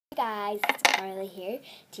guys, it's Carly here,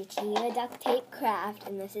 teaching you a duct tape craft,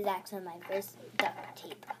 and this is actually my first duct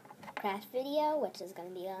tape craft video, which is going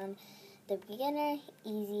to be on the beginner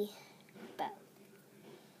easy bow.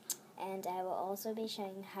 And I will also be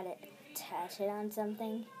showing you how to attach it on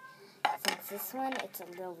something. Since this one, it's a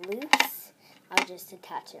little loose, I'll just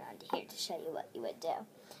attach it onto here to show you what you would do.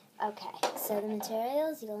 Okay, so the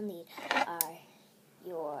materials you'll need are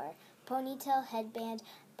your ponytail, headband,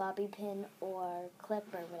 bobby pin, or clip,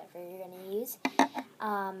 or whatever you're going to use.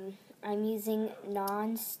 I'm using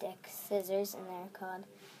non-stick scissors, and they're called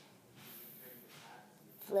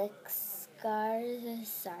Flexcars.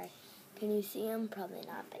 Sorry, can you see them? Probably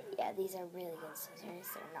not, but yeah, these are really good scissors.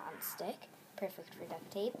 They're non-stick, perfect for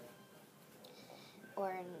duct tape, or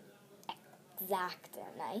an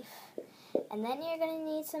X-Acto knife. And then you're going to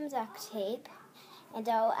need some duct tape, and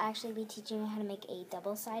I'll actually be teaching you how to make a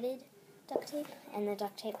double-sided duct tape. And the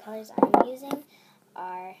duct tape colors I'm using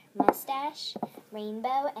are mustache,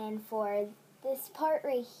 rainbow, and for this part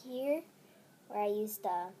right here, where I used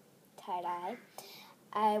the tie-dye,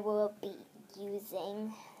 I will be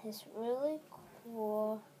using this really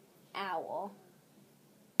cool owl.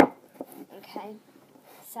 Okay,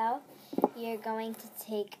 so you're going to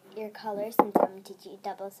take your colors, since I'm going to teach you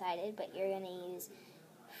double-sided, but you're going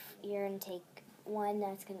to take one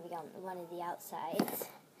that's going to be on one of the outsides.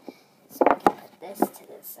 So I can put this to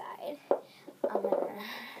the side. I'm going to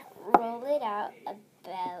roll it out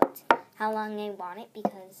about how long I want it,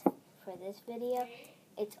 because for this video,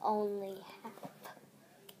 it's only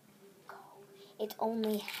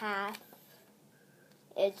half.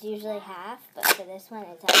 It's usually half, but for this one,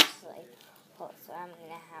 it's actually full. So I'm going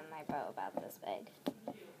to have my bow about this big.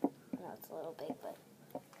 I know it's a little big, but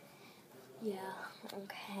yeah,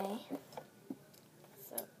 okay.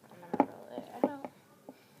 So I'm going to roll it out.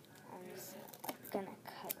 I'm just going to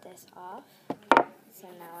cut this off. So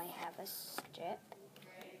now I have a strip.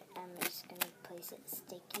 I'm just going to place it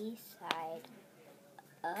sticky side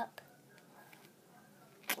up,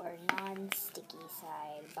 or non-sticky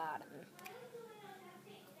side bottom.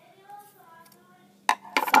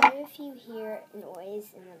 So if you hear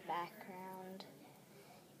noise in the background,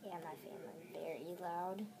 yeah, my family's very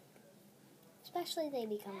loud. Especially they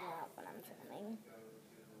become loud when I'm filming.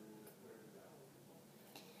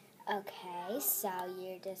 Okay, so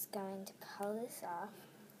you're just going to pull this off.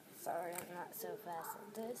 Sorry, I'm not so fast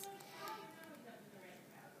at this.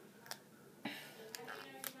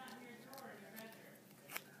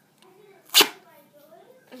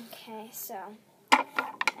 Okay, so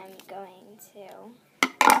I'm going to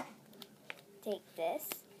take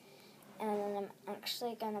this, and then I'm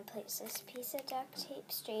actually going to place this piece of duct tape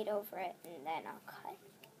straight over it, and then I'll cut.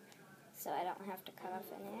 So I don't have to cut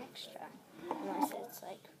off any extra, unless it's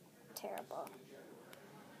like terrible.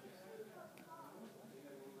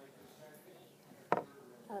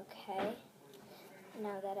 Okay,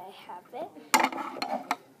 now that I have it,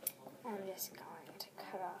 I'm just going to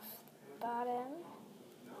cut off the bottom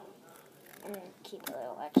and keep a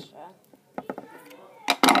little extra.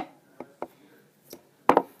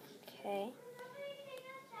 Okay,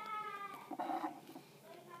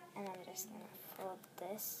 and I'm just going to fold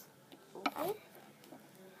this over.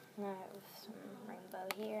 Now I have some rainbow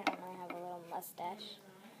here, and I have a little mustache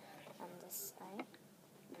on this side.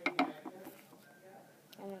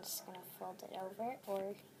 And I'm just going to fold it over,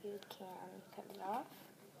 or you can cut it off.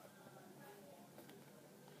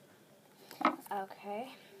 Okay.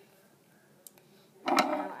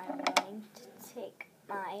 Now I'm going to take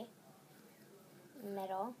my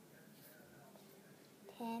middle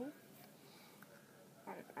pin,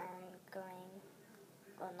 and I'm going,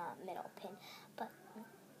 well, not middle pin, but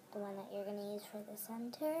the one that you're going to use for the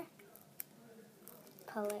center.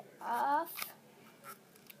 Pull it off.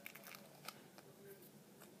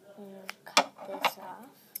 And cut this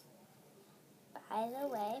off. By the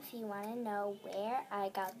way, if you want to know where I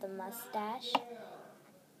got the mustache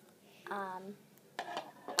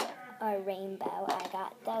or rainbow, I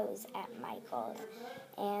got those at Michael's.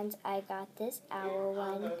 And I got this owl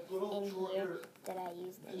one in here that I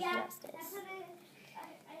used in Justice.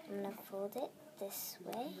 I'm going to fold it this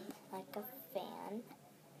way, like a fan.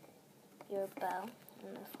 Your bow.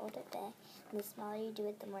 I'm going to fold it back. And the smaller you do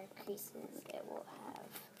it, the more creases it will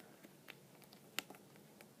have.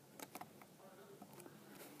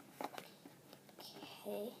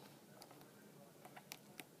 Okay.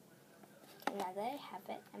 Now that I have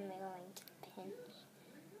it, I'm going to pinch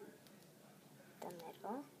the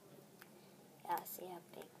middle. I'll see how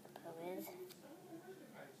big the bow is.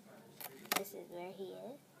 This is where he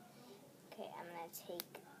is. Okay, I'm going to take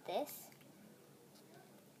this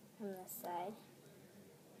from the side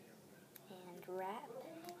and wrap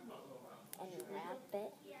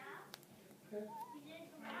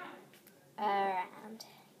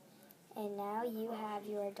And now you have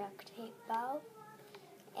your duct tape bow.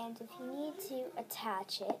 And if you need to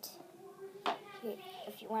attach it,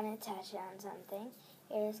 if you want to attach it on something,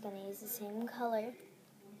 you're just going to use the same color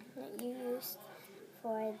that you used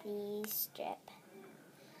for the strip.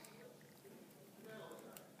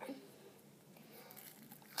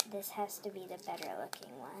 This has to be the better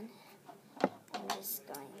looking one. I'm just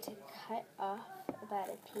going to cut off about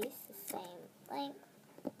a piece the same length.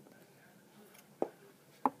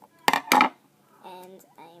 And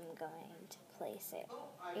I'm going to place it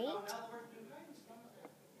right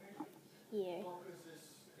here.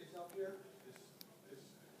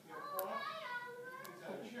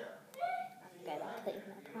 I'm going to place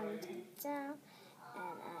my ponytail down,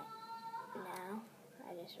 and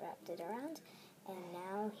I just wrapped it around. And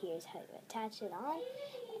now here's how you attach it on.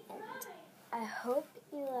 And I hope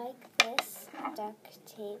you like this duct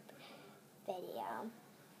tape video.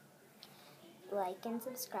 Like and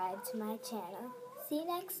subscribe to my channel. See you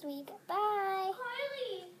next week. Bye!